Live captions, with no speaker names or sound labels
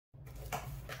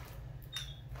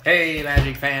Hey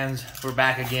Magic fans, we're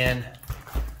back again.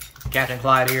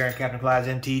 Capnclyde here and Capnclyde's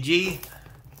MTG,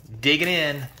 digging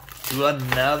in to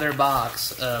another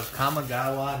box of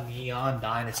Kamigawa Neon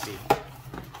Dynasty.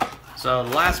 So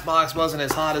the last box wasn't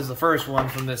as hot as the first one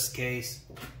from this case,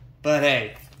 but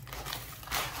hey,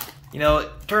 you know,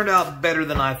 it turned out better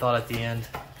than I thought at the end,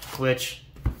 which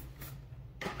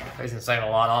isn't saying a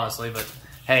lot honestly, but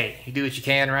hey, you do what you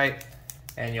can, right?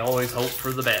 And you always hope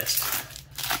for the best.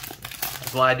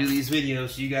 That's why I do these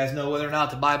videos, so you guys know whether or not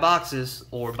to buy boxes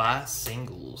or buy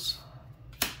singles.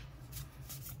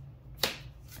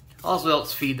 Also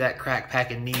helps feed that crack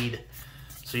packing need,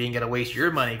 so you ain't gotta waste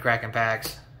your money cracking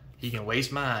packs. You can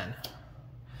waste mine.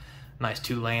 Nice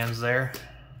 2 lands there.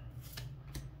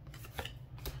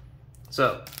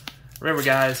 So, remember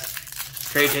guys,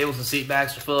 trade tables and seat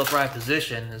backs are full upright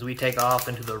position as we take off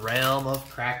into the realm of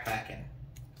crack packing.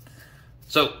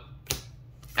 So,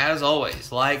 as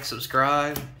always, like,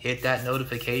 subscribe, hit that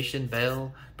notification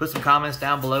bell, put some comments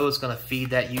down below. It's going to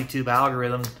feed that YouTube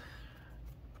algorithm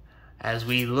as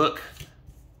we look.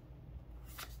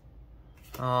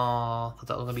 Oh, I thought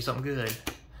that was going to be something good.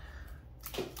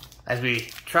 As we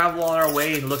travel on our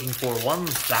way and looking for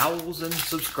 1,000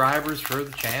 subscribers for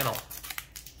the channel.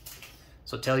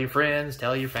 So tell your friends,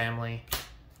 tell your family,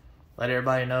 let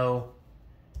everybody know.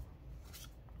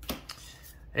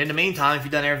 In the meantime, if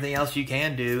you've done everything else you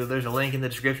can do, there's a link in the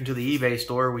description to the eBay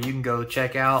store where you can go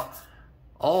check out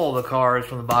all the cards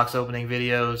from the box opening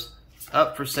videos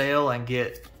up for sale and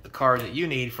get the cards that you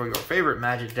need for your favorite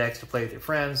Magic decks to play with your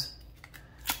friends.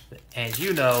 And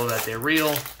you know that they're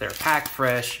real, they're packed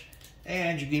fresh,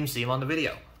 and you can even see them on the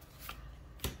video.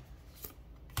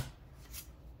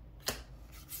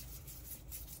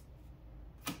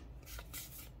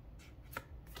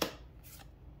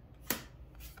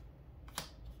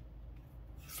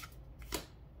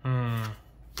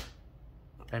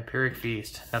 Vampiric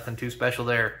Feast. Nothing too special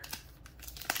there.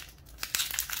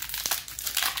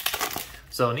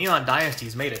 So Neon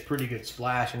Dynasty's made a pretty good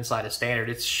splash inside of Standard.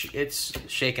 It's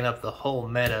shaken up the whole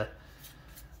meta.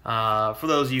 For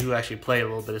those of you who actually play a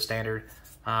little bit of Standard,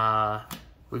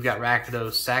 we've got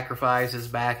Rakdos Sacrifices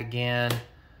back again.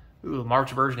 Ooh,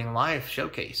 March Burgeoning Life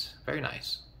Showcase. Very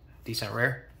nice. Decent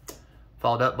rare.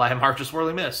 Followed up by a March of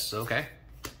Swirling Mist. Okay.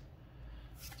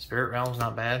 Spirit Realm's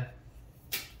not bad.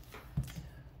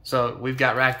 So we've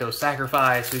got Rakdos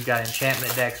Sacrifice, we've got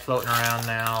enchantment decks floating around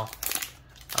now.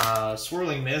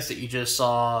 Swirling Mist that you just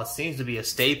saw seems to be a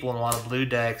staple in a lot of blue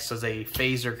decks as they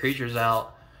phase their creatures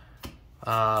out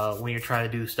when you're trying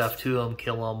to do stuff to them,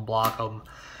 kill them, block them,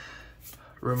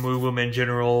 remove them in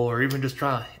general, or even just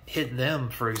try to hit them,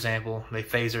 for example. They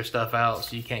phase their stuff out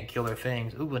so you can't kill their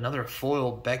things. Ooh, another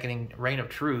foil Beckoning Reign of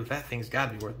Truth. That thing's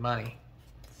got to be worth money.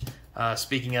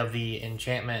 Speaking of the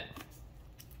enchantment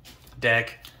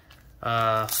deck,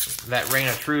 that Reign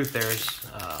of Truth there is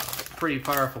a pretty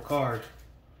powerful card,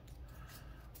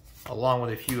 along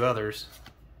with a few others.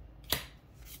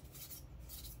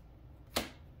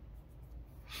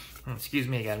 Excuse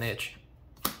me, I got an itch.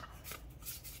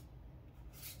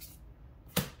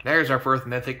 There's our first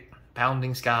mythic,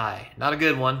 Pounding Sky. Not a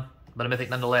good one, but a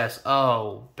mythic nonetheless.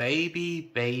 Oh, baby,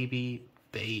 baby,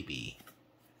 baby.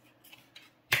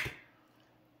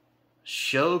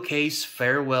 Showcase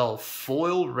Farewell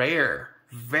foil rare.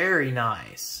 Very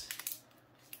nice.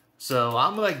 So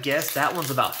I'm going to guess that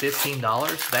one's about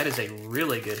 $15. That is a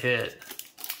really good hit.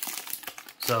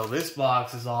 So this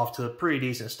box is off to a pretty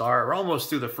decent start. We're almost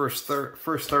through the first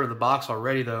third of the box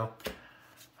already though.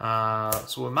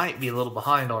 So we might be a little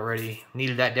behind already.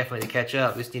 Needed that definitely to catch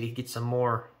up. Just need to get some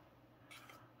more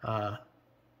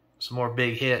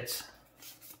big hits.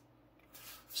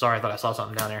 Sorry, I thought I saw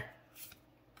something down there.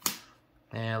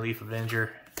 And Leaf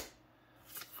Avenger,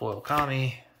 foil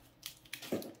Kami.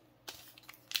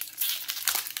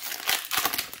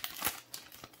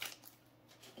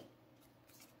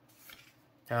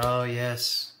 Oh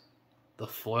yes, the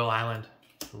foil island,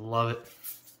 love it.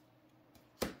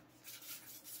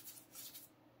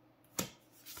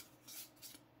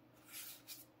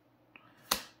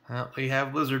 Well, we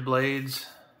have Lizard Blades,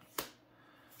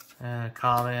 a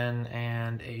common,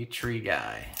 and a tree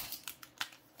guy.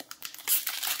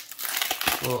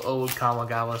 Little old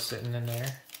Kamigawa sitting in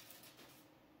there.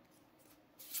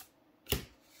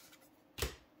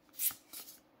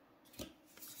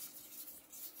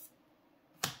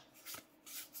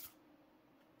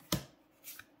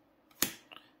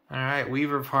 Alright,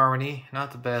 Weaver of Harmony.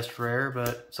 Not the best rare,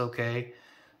 but it's okay.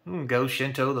 Go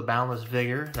Shinto, the Boundless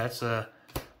Vigor. That's a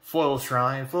foil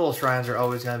shrine. Foil shrines are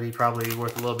always going to be probably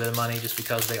worth a little bit of money just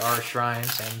because they are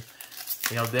shrines, and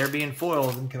You know, there being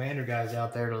foils and Commander guys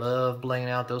out there love blaying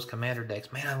out those Commander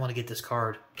decks. Man, I want to get this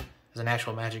card as an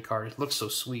actual Magic card. It looks so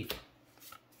sweet.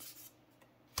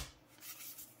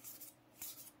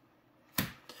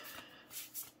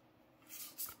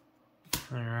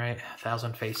 Alright,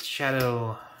 Thousand Faced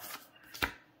Shadow.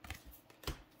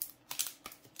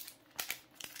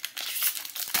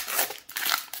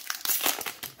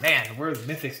 Man, where's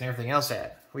Mythics and everything else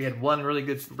at? We had one really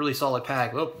good, really solid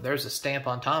pack. Oh, there's a stamp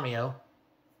on Tamio.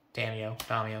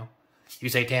 Tamio. You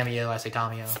say Tamio, I say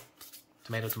Tamio.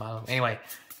 Tomato, tomato. Anyway,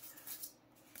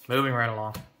 moving right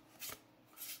along.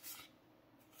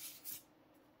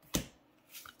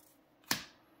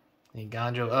 The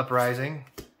Ganjo Uprising.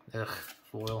 Ugh,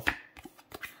 foil.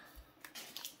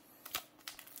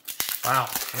 Wow,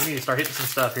 we need to start hitting some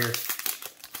stuff here.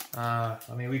 I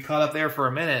mean, we caught up there for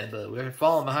a minute, but we're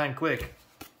falling behind quick.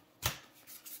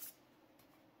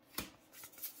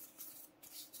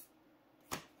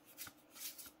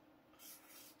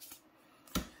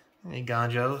 Hey,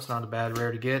 Ganjo, it's not a bad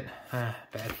rare to get. Bad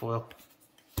foil.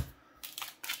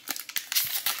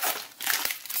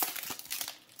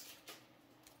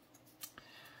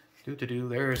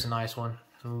 There's a nice one.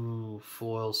 Ooh,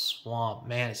 foil swamp.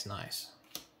 Man, it's nice.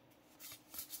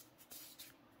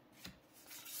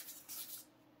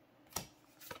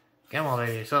 Come on,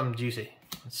 baby, something juicy.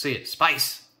 Let's see it.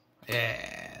 Spice.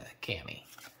 Yeah,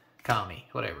 Kami,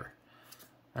 whatever.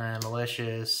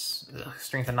 Malicious. Ugh,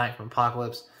 Strength of Night from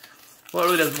Apocalypse. Well, it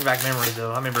really doesn't bring back memories,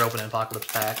 though. I remember opening Apocalypse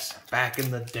packs back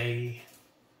in the day.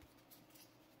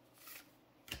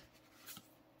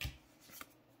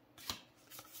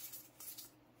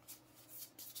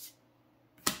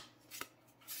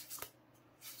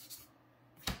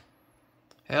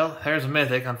 Well, there's a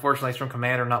Mythic. Unfortunately, it's from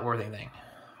Commander, not worth anything.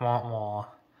 Wah wah.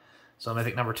 So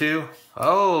Mythic number 2.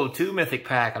 Oh, 2 Mythic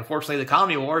pack. Unfortunately, the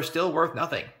Kami War is still worth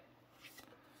nothing.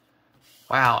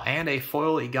 Wow, and a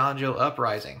foil Iganjo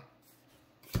Uprising.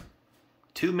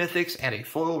 2 Mythics and a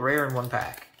foil rare in one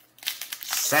pack.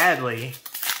 Sadly,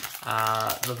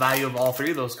 the value of all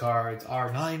 3 of those cards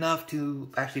are not enough to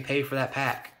actually pay for that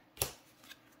pack.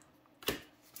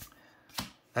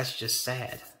 That's just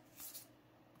sad.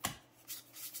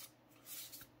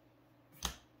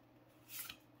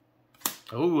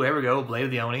 Oh, there we go. Blade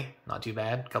of the Oni. Not too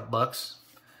bad. Couple bucks.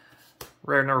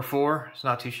 Rare number 4. It's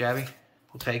not too shabby.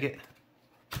 We'll take it.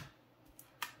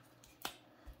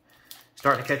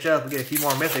 Starting to catch up. We get a few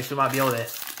more Mythics. We might be able to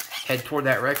head toward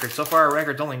that record. So far, our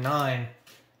record's only 9.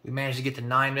 We managed to get to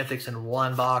 9 Mythics in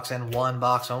one box and one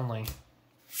box only.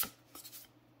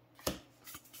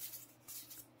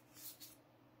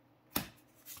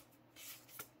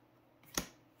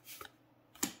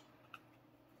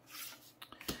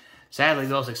 Sadly,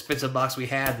 the most expensive box we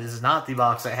had, this is not the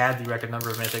box that had the record number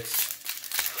of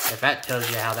Mythics. If that tells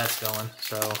you how that's going.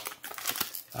 So,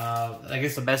 I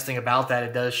guess the best thing about that,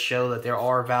 it does show that there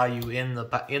are value in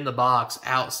the box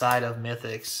outside of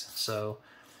Mythics. So,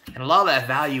 and a lot of that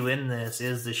value in this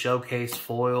is the showcase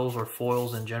foils or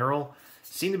foils in general.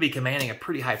 Seem to be commanding a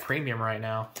pretty high premium right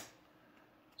now.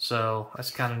 So, that's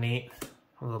kind of neat.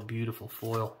 A little beautiful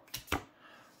foil.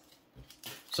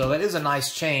 So that is a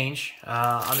nice change.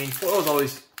 I mean, foils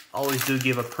always do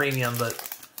give a premium, but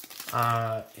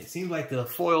it seems like the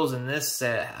foils in this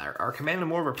set are commanding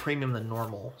more of a premium than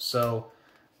normal. So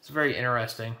it's very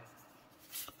interesting.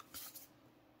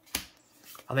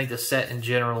 I think the set in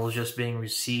general is just being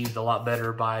received a lot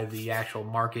better by the actual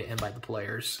market and by the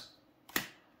players,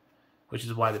 which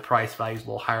is why the price value is a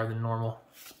little higher than normal.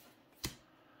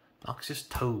 Noxious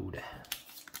Toad.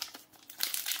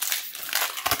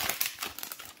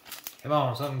 Come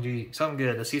on, something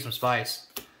good. Let's see some spice.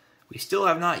 We still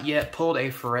have not yet pulled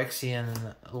a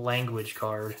Phyrexian language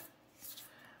card.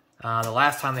 The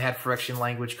last time they had Phyrexian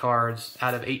language cards,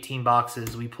 out of 18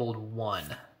 boxes, we pulled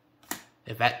 1.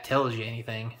 If that tells you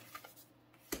anything.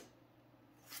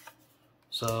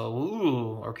 So,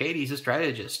 ooh, Arcades is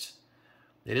Strategist.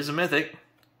 It is a Mythic.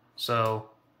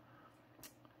 So,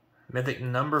 Mythic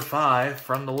number 5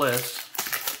 from the list.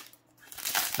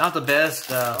 Not the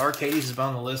best. Arcades has been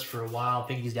on the list for a while. I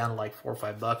think he's down to like $4 or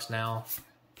 $5 now.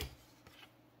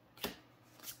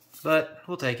 But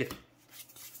we'll take it.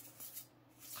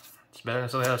 It's better than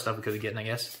some of the other stuff we could be getting, I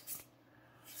guess.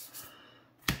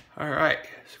 Alright.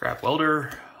 Scrap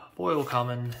Welder. Foil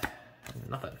common.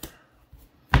 Nothing.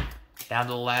 Down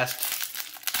to the last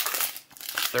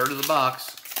third of the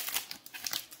box.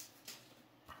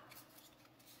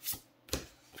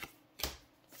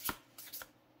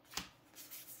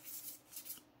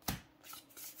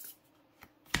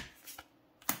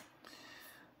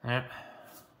 Yep.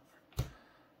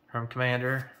 From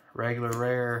Commander, regular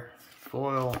rare,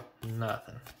 foil,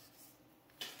 Nothing.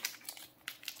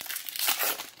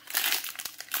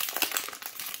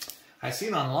 I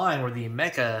seen online where the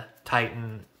Mecha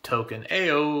Titan token,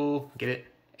 AO, get it?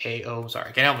 AO,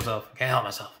 sorry, can't help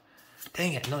myself.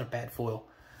 Dang it, another bad foil.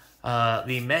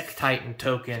 The Mech Titan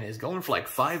token is going for like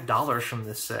 $5 from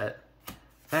this set.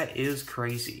 That is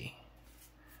crazy.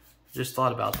 Just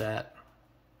thought about that.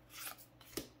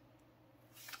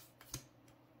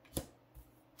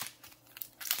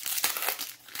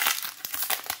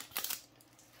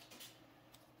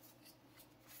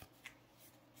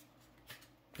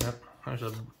 Yep, there's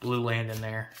a blue land in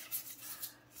there.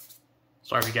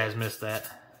 Sorry if you guys missed that.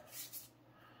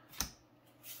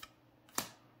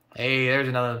 Hey, there's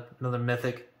another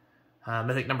mythic.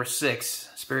 Mythic number 6,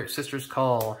 Spirit Sister's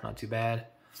Call. Not too bad.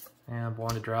 Yeah,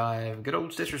 Born to Drive. Good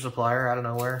old Sister Supplier out of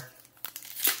nowhere.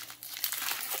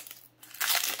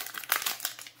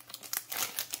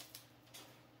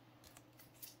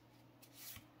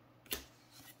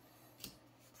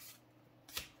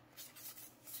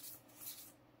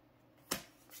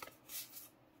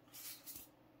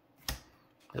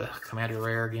 Ugh, Commander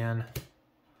Rare again.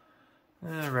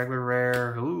 Regular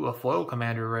Rare. Ooh, a foil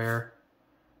Commander Rare.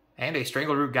 And a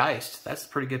Strangleroot Geist. That's a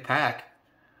pretty good pack.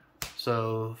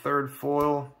 So, third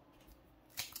foil.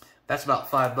 That's about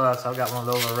 $5. I've got one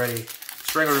of those already.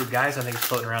 Strangleroot Geist, I think, is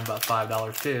floating around about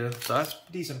 $5 too. So, that's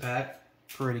a decent pack.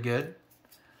 Pretty good.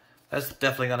 That's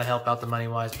definitely going to help out the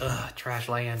money-wise. Ugh, trash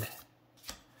land.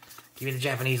 Give me the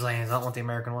Japanese lands. I don't want the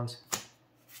American ones.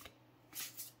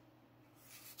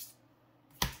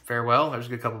 Farewell. There's a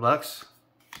good couple bucks.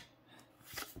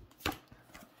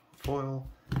 Foil.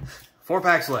 4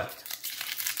 packs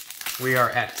left. We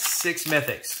are at 6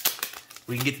 mythics.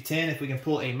 We can get to 10 if we can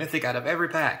pull a mythic out of every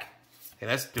pack. Okay,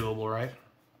 that's doable, right?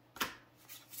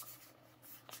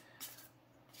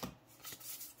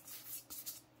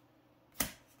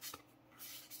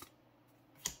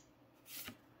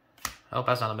 Oh,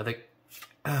 that's not a mythic.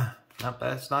 Nope,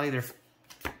 that's not either.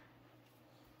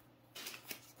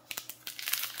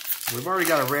 We've already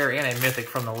got a rare and a mythic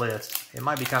from the list. It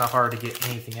might be kind of hard to get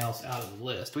anything else out of the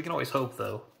list. We can always hope,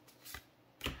 though.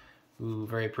 Ooh,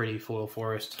 very pretty foil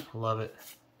forest. Love it.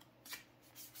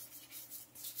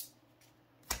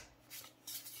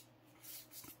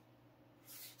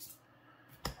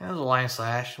 And there's a Lion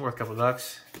Slash. Worth a couple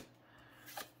bucks.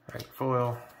 Alright,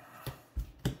 foil.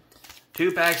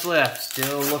 2 packs left.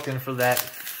 Still looking for that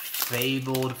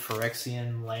fabled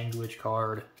Phyrexian language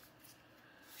card.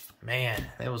 Man,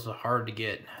 that was hard to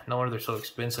get. No wonder they're so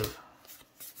expensive.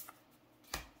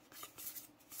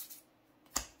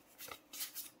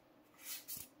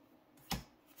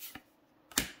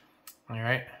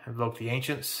 Alright, Invoke the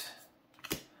Ancients.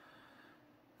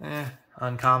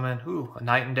 Uncommon. Ooh, a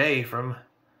Night and Day from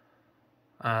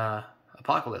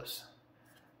Apocalypse.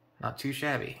 Not too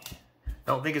shabby.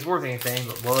 Don't think it's worth anything,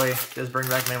 but boy, it does bring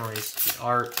back memories. The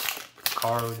art, the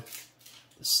card,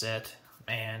 the set.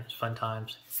 Man, it's fun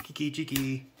times. Kiki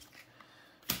cheeky.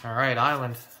 Alright,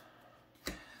 Island.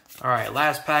 Alright,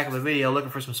 last pack of the video,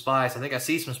 looking for some spice. I think I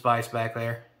see some spice back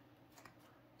there.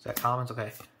 Is that commons?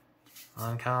 Okay.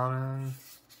 Uncommon.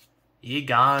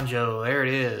 Iganjo, there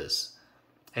it is.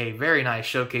 A very nice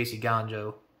showcase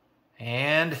Iganjo.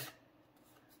 And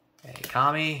a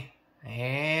Kami.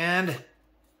 And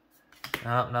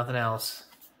nope, nothing else.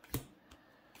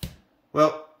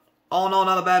 Well, all in all,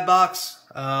 not a bad box.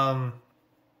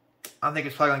 I think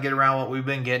it's probably going to get around what we've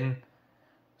been getting.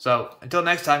 So, until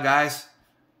next time, guys,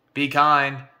 be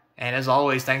kind. And as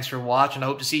always, thanks for watching. I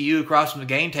hope to see you across from the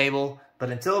game table. But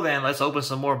until then, let's open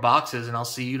some more boxes, and I'll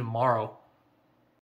see you tomorrow.